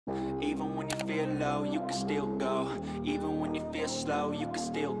Even when you feel low, you can still go. Even when you feel slow, you can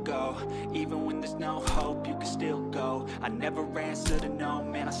still go. Even when there's no hope, you can still go. I never answer to no,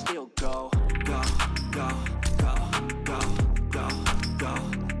 man, I still go. Go, go, go, go, go, go,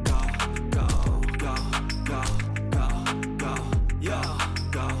 go, go, go, go, go, go, yeah,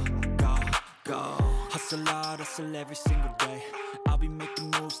 go, go, go. Hustle hard, hustle every single day. I'll be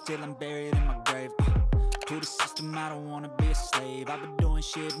making moves till I'm buried in my grave. To the system, I don't wanna be a slave. I've been doing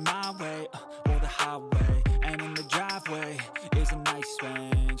shit my way, or the highway. And in the driveway is a nice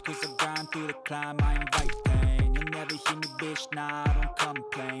range, cause I grind through the climb, I invite pain. You'll never hear me, bitch, nah, I don't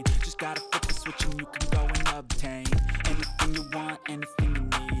complain. Just gotta flip the switch and you can go and obtain anything you want, anything you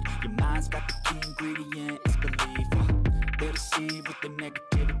need. Your mind's got the key ingredient, it's belief. They'll deceive with the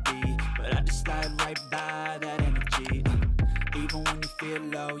negativity, but I just slide right by that energy. Even when you feel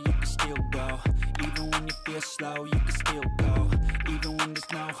low, you can still go. Even when you feel slow, you can still go. Even when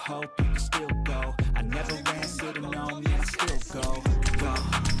there's no hope, you can still go. I never answer to no, man, I still go. Go,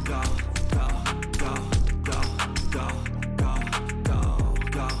 go, go, go, go, go, go, go,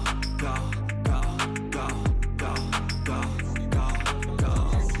 go, go, go, go, go, go, go, go,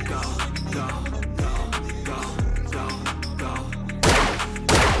 go, go,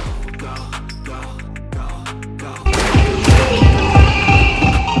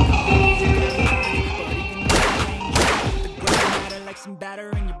 some batter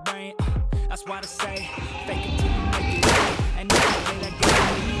in your brain, that's why I say fake it till you make it, and if you play that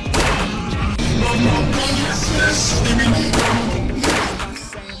game,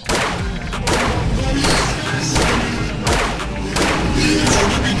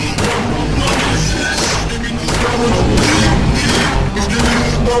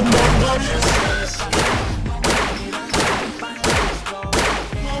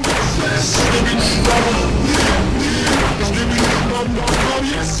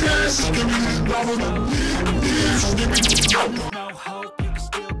 no hope, you can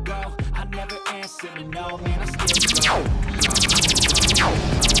still go. I never answer to no, man, I still go.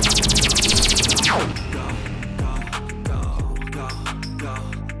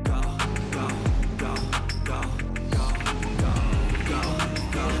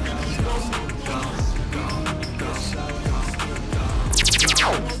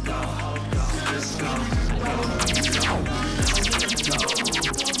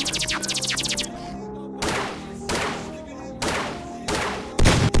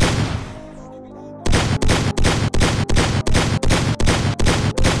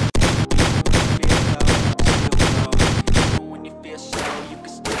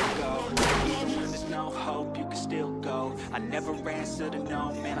 I never answer to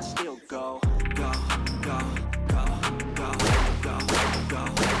no, man, I still go. Go, go, go, go, go, go, go, go,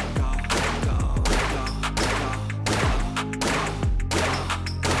 go,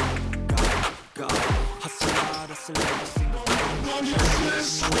 go, hustle hard, hustle every single day.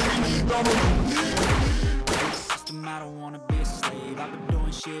 System, I don't wanna be a slave. I've been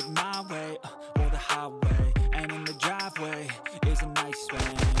doing shit my way, or the highway. And in the driveway is a nice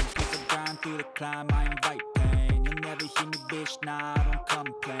range, cause I grind through the climb, I invite pain. You'll never hear me, bitch, nah, I don't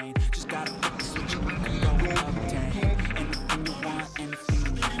complain. Just gotta flip the switch and you can go and obtain anything you want, anything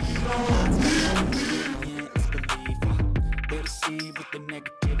you need. Yeah, it's belief. They'll deceive with the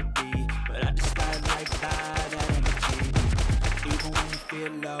negativity, but I just slide right by that energy. Even when you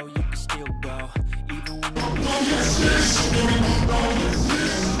feel low, you can still go. Even when you